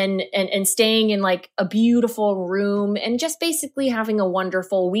 and then staying in like a beautiful room, and just basically having a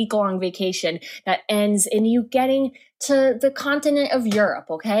wonderful week-long vacation that ends in you getting to the continent of Europe.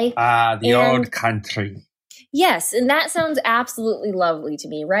 Okay, old country. Yes, and that sounds absolutely lovely to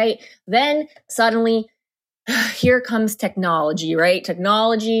me, right? Then suddenly here comes technology, right?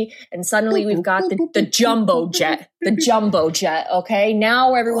 Technology, and suddenly we've got the jumbo jet. The jumbo jet, okay?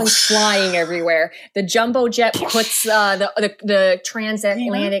 Now everyone's flying everywhere. The jumbo jet puts the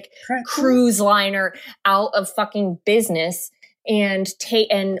transatlantic cruise liner out of fucking business, and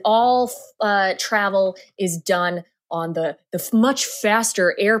all travel is done on the much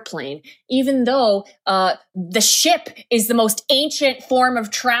faster airplane, even though the ship is the most ancient form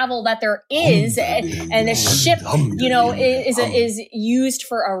of travel that there is, and the ship, is used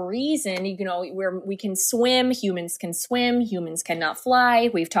for a reason. Where we can swim, humans cannot fly.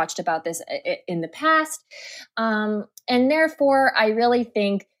 We've talked about this in the past, and therefore, I really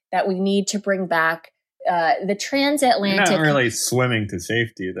think that we need to bring back the transatlantic. You're not really swimming to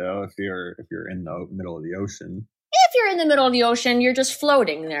safety, though. If you're in the middle of the ocean. If you're in the middle of the ocean, you're just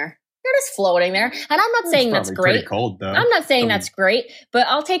floating there. You're just floating there. And I'm not saying that's great. Pretty cold, though. I'm not saying that's great, but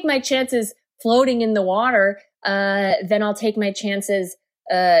I'll take my chances floating in the water. Then I'll take my chances.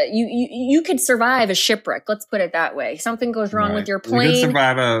 You could survive a shipwreck. Let's put it that way. Something goes wrong with your plane. You could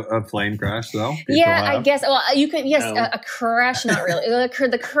survive a plane crash, though. I guess. Well, you could. Yes, a crash. Not really.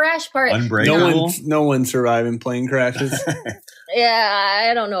 The crash part. Unbreakable. No one's surviving plane crashes. Yeah,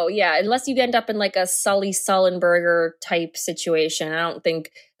 I don't know. Yeah, unless you end up in like a Sully Sullenberger type situation. I don't think.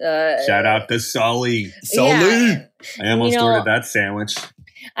 Shout out to Sully. Yeah, I almost ordered that sandwich.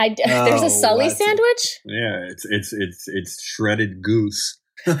 There's a Sully sandwich. Yeah, it's shredded goose.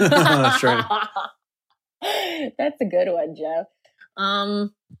 Shredded. That's a good one, Joe.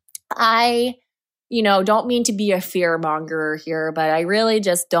 I don't mean to be a fear monger here, but I really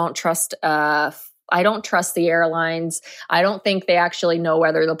just don't trust. I don't trust the airlines. I don't think they actually know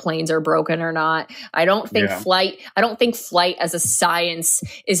whether the planes are broken or not. I don't think flight as a science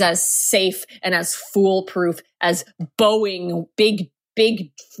is as safe and as foolproof as Boeing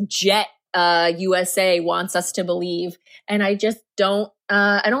big jet USA wants us to believe. And I just don't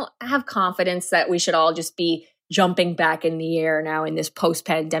have confidence that we should all just be jumping back in the air now in this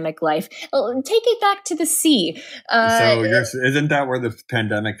post-pandemic life. Take it back to the sea. Isn't that where the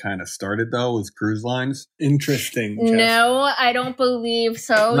pandemic kind of started, though, was cruise lines? Interesting. Jeff. No, I don't believe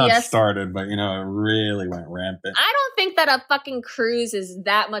so. Not started, but, it really went rampant. I don't think that a fucking cruise is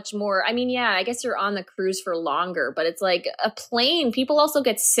that much more. I mean, yeah, I guess you're on the cruise for longer, but it's like a plane. People also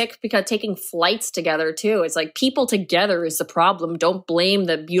get sick because taking flights together, too. It's like people together is the problem. Don't blame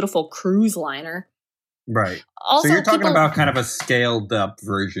the beautiful cruise liner. Right. Also, so you're talking about kind of a scaled up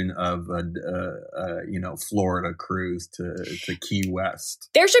version of a Florida cruise to Key West.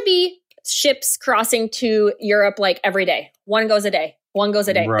 There should be ships crossing to Europe like every day. One goes a day.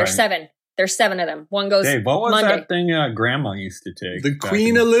 Right. There's seven of them. One goes Hey, what was Monday. That thing Grandma used to take? The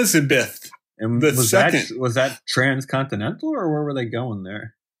Queen Elizabeth. And was that transcontinental, or where were they going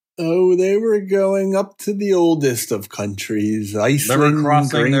there? Oh, they were going up to the oldest of countries, Iceland.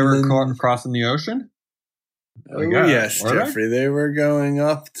 They were crossing the ocean? Oh, yes, Jeffrey. They were going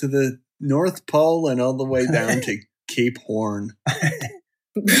up to the North Pole and all the way down to Cape Horn.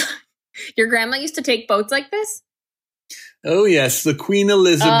 Your grandma used to take boats like this? Oh, yes. The Queen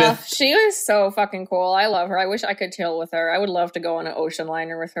Elizabeth. She was so fucking cool. I love her. I wish I could chill with her. I would love to go on an ocean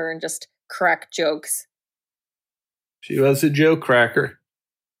liner with her and just crack jokes. She was a joke cracker.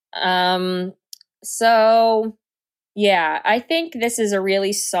 So... yeah, I think this is a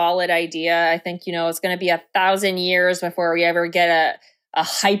really solid idea. I think, it's going to be 1,000 years before we ever get a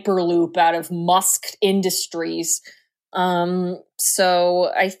hyperloop out of Musk Industries.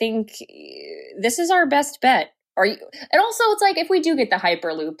 So I think this is our best bet. And also it's like, if we do get the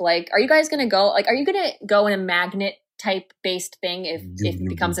hyperloop, like, are you guys going to go, like, are you going to go in a magnet type based thing if it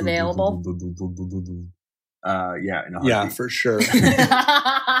becomes available? Yeah, for sure.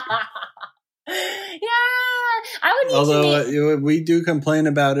 I would need Although we do complain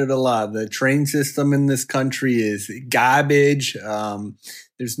about it a lot. The train system in this country is garbage.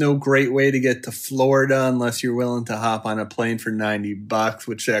 There's no great way to get to Florida unless you're willing to hop on a plane for $90,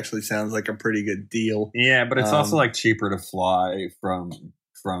 which actually sounds like a pretty good deal. Yeah, but it's also like cheaper to fly from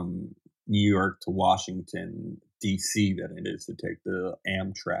New York to Washington, D.C. than it is to take the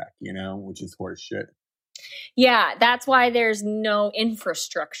Amtrak, which is horse shit. Yeah, that's why there's no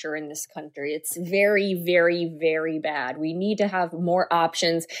infrastructure in this country. It's very, very, very bad. We need to have more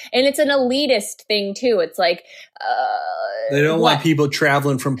options. And it's an elitist thing, too. It's like... they don't want people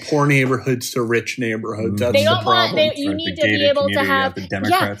traveling from poor neighborhoods to rich neighborhoods. That's the problem. You need to be able to have...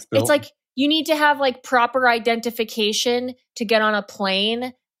 it's like you need to have like proper identification to get on a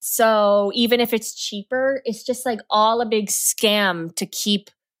plane. So even if it's cheaper, it's just like all a big scam to keep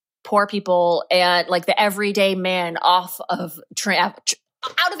poor people and like the everyday man off of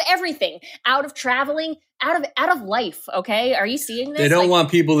out of everything, out of traveling, out of life. Okay, are you seeing this? They don't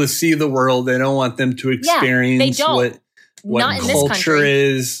want people to see the world. They don't want them to experience they don't. what Not in culture this country.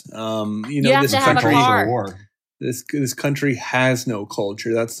 is. You have this to have a country, car. this country has no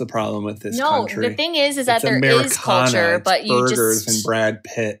culture. That's the problem with this No, country. the thing is that It's there is Americana. culture, It's but you burgers just and Brad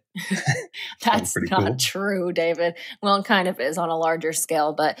Pitt. That's pretty not cool. true, David. Well, it kind of is on a larger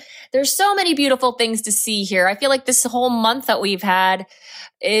scale, but there's so many beautiful things to see here. I feel like this whole month that we've had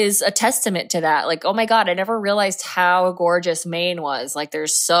is a testament to that. Like, oh my God, I never realized how gorgeous Maine was. Like,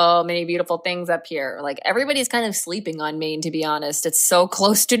 there's so many beautiful things up here. Like, everybody's kind of sleeping on Maine, to be honest. It's so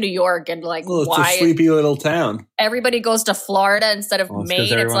close to New York, and like, Well, it's why a sleepy little town. everybody goes to Florida instead of Well, it's Maine?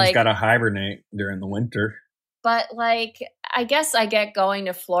 because It's everyone's like, got to hibernate during the winter. but like, I guess I get going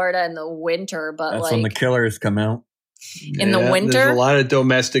to Florida in the winter, but That's like when the killers come out. in the winter, there's a lot of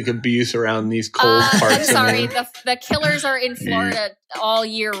domestic abuse around these cold I'm parts. sorry, of the killers are in Florida all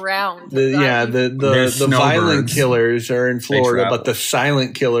year round. the snowbirds. violent killers are in Florida, travel. but the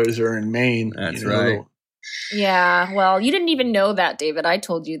silent killers are in Maine. That's right. Yeah, well, you didn't even know that, David. I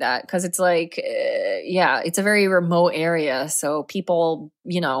told you that because it's like, it's a very remote area. So people,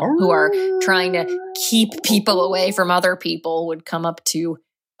 who are trying to keep people away from other people would come up to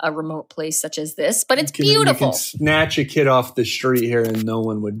a remote place such as this. But it's beautiful. You can snatch a kid off the street here and no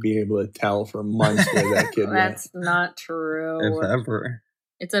one would be able to tell for months where that kid went. That's not true. If ever.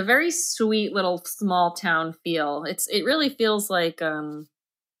 It's a very sweet little small town feel. It really feels like, I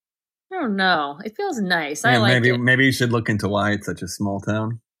don't know. It feels nice. I like it. Maybe you should look into why it's such a small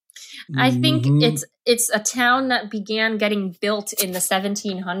town. I think it's a town that began getting built in the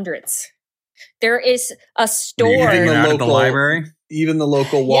 1700s. There is a store. Even the Out at local the library? Even the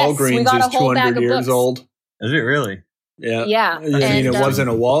local Yes, we Walgreens got a is whole bag 200 of years books. old. Is it really? Yeah. Yeah. I mean, And, it wasn't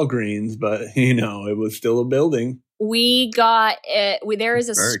a Walgreens, but, it was still a building. We got it. There is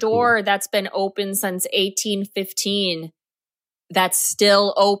a Very store that's been open since 1815 that's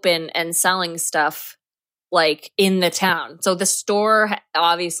still open and selling stuff like in the town. So the store,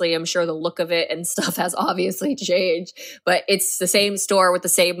 obviously, I'm sure the look of it and stuff has obviously changed, but it's the same store with the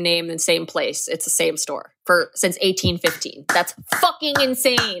same name and same place. It's the same store since 1815. That's fucking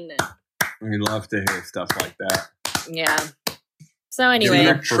insane. We love to hear stuff like that. Yeah. So anyway,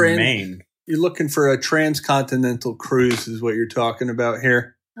 You're For Maine. You're looking for a transcontinental cruise is what you're talking about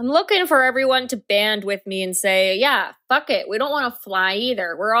here. I'm looking for everyone to band with me and say, yeah, fuck it. We don't want to fly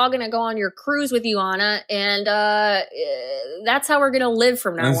either. We're all going to go on your cruise with you, Anna. And that's how we're going to live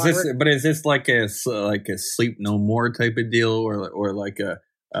from now on. But is this like a Sleep No More type of deal or like a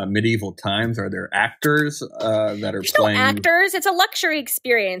medieval times? Are there actors that are There's playing? no actors. It's a luxury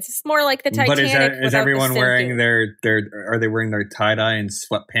experience. It's more like the Titanic. But is everyone wearing their? are they wearing their tie-dye and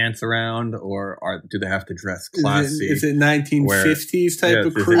sweatpants around, or do they have to dress classy? Is it 1950s type of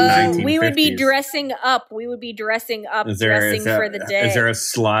is it cruise? 1950s? We would be dressing up. We would be dressing up, dressing for the day. Is there a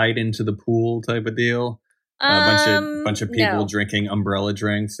slide into the pool type of deal? A bunch of people no. drinking umbrella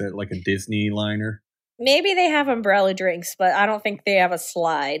drinks at like a Disney liner. Maybe they have umbrella drinks, but I don't think they have a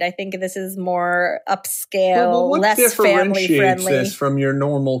slide. I think this is more upscale, What less family differentiates friendly. this from your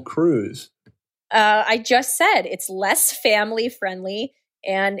normal cruise? I just said it's less family friendly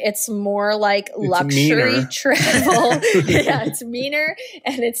and it's more like luxury meaner. travel. Yeah, it's meaner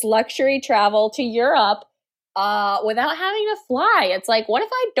and it's luxury travel to Europe without having to fly. It's like, what if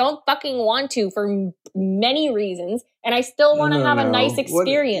I don't fucking want to for many reasons and I still want to have a nice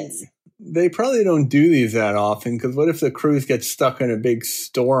experience? They probably don't do these that often because what if the cruise gets stuck in a big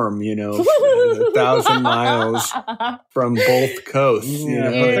storm, 1,000 miles from both coasts? Yeah,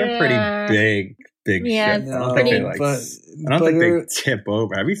 but they're pretty big Yeah, ships. it's I don't pretty- think they tip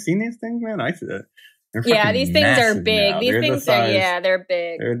over. Have you seen these things, man? They're Yeah, fucking these things are massive big. now. These They're the things size- they're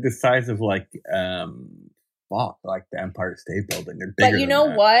big. They're the size of like the Empire State Building. They're bigger. But you than know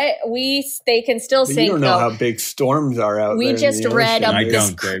that. what? They can still But sink. you don't know though. how big storms are out We there. in just the read ocean. up I this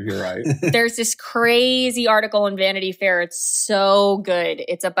don't, Dave. You're right. There's this crazy article in Vanity Fair. It's so good.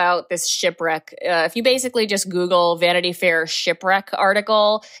 It's about this shipwreck. If you basically just Google Vanity Fair shipwreck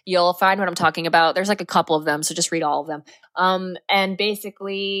article, you'll find what I'm talking about. There's like a couple of them, so just read all of them. And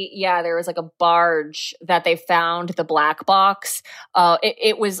basically, there was like a barge that they found, the black box.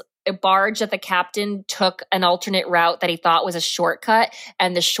 It was a barge that the captain took an alternate route that he thought was a shortcut,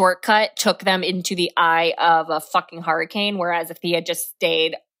 and the shortcut took them into the eye of a fucking hurricane, whereas if he had just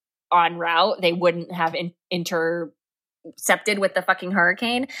stayed on route, they wouldn't have intercepted with the fucking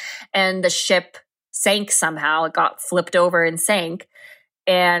hurricane, and the ship sank somehow. It got flipped over and sank,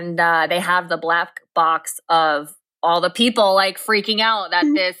 and they have the black box of all the people like freaking out that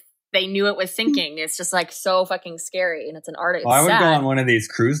this they knew it was sinking. It's just like so fucking scary, and it's an art. It's Well, I would sad. go on one of these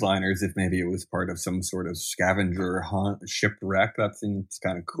cruise liners if maybe it was part of some sort of scavenger hunt, shipwreck. That seems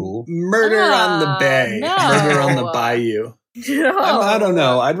kind of cool. Murder on the bay. No. Murder on the bayou. No. I don't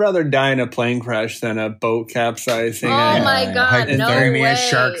know. I'd rather die in a plane crash than a boat capsizing. Oh my God, no Hypothermia, way.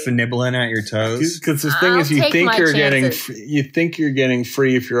 sharks nibbling at your toes. Because the thing I'll is, you take think my you're chances. getting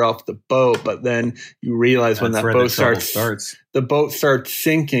free if you're off the boat, but then you realize when That's that where boat the trouble starts, the boat starts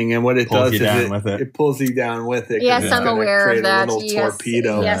sinking, and what it Pulls does you is down with it. it pulls you down with it. 'cause Yes, it's I'm gonna aware of create that. A little Yes,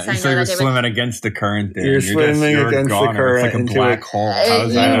 torpedo. yes, I know so you're that, David. swimming against the current there. You're swimming you're against the goner. current It's like a into black it. hole.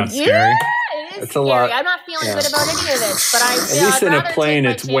 How's that not scary? Yeah, it is It's a scary. lot. I'm not feeling Yeah. good about any of this, but At least in a plane,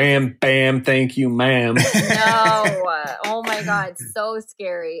 it's wham, bam, thank you, ma'am. No. Oh my God. So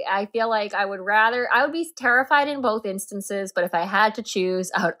scary. I feel like I would be terrified in both instances, but if I had to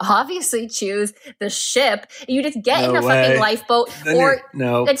choose, I would obviously choose the ship. You just get in No a way. fucking lifeboat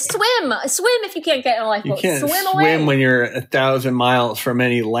No. and swim. Swim if you can't get in a You lifeboat. can't swim swim away. when you're 1,000 miles from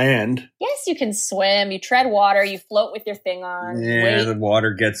any land. Yes, you can swim. You tread water. You float with your thing on. Yeah, Wait. the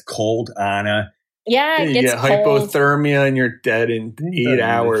water gets cold, Anna. Yeah, it You gets get cold. hypothermia and you're dead in 8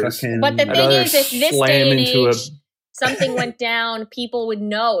 hours. But the I'd thing rather is, if this slam day and into age, something went down, people would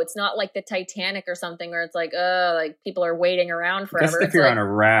know. It's not like the Titanic or something where it's like people are waiting around I guess forever. if It's you're like, on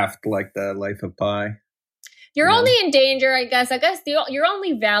a raft like the Life of Pi. you're Yeah. only in danger, I guess. Your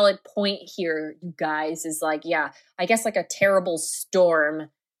only valid point here, you guys, is like, yeah, I guess like a terrible storm.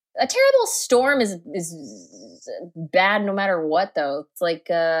 A terrible storm is bad no matter what, though. It's like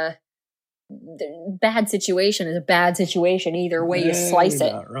bad situation is a bad situation either way you slice you're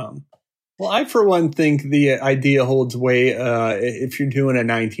it. not wrong. Well, I, for one, think the idea holds weight if you're doing a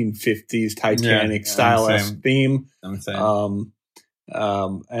 1950s Titanic style theme. I'm saying.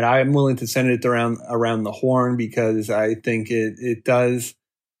 And I'm willing to send it around the horn because I think it does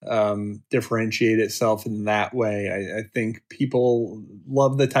differentiate itself in that way. I think people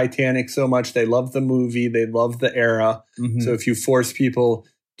love the Titanic so much. They love the movie. They love the era. Mhm. So if you force people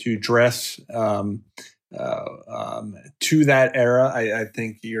to dress to that era, I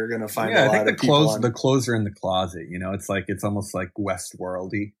think you're going to find a lot of people. The clothes are in the closet. You know, it's almost like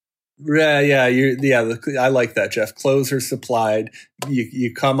Westworldy. Yeah. I like that, Jeff. Clothes are supplied.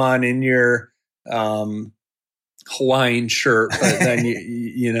 You come on in your Hawaiian shirt, but then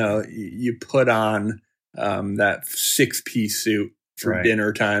you put on that 6-piece suit for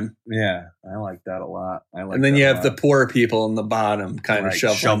dinner time. Yeah, I like that a lot. And then you have the poor people in the bottom kind of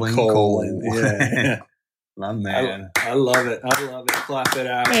shoveling coal. Yeah. My man. I love it. Clap it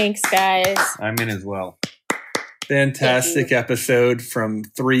out. Thanks, guys. I'm in as well. Fantastic episode from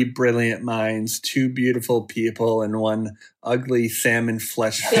 3 brilliant minds, 2 beautiful people, and 1 ugly salmon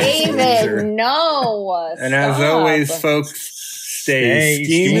flesh David, loser. no. And as always, folks, stay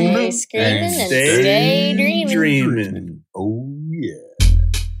scheming, Stay screaming and stay dreaming. Oh, yeah.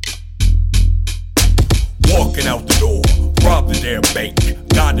 Walking out the door, robbed their bank,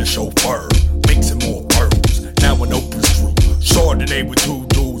 got the chauffeur, mixing more pearls. Now an open screw, Chardonnay with 2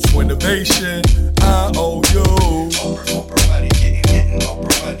 dudes, Twinnovation, I owe you. Oprah money, getting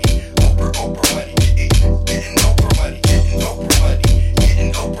Oprah money, Oprah money, getting Oprah money, getting Oprah money,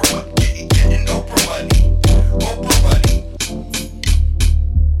 getting Oprah money, getting Oprah money, Oprah money.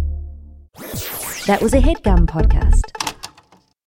 That was a HeadGum podcast.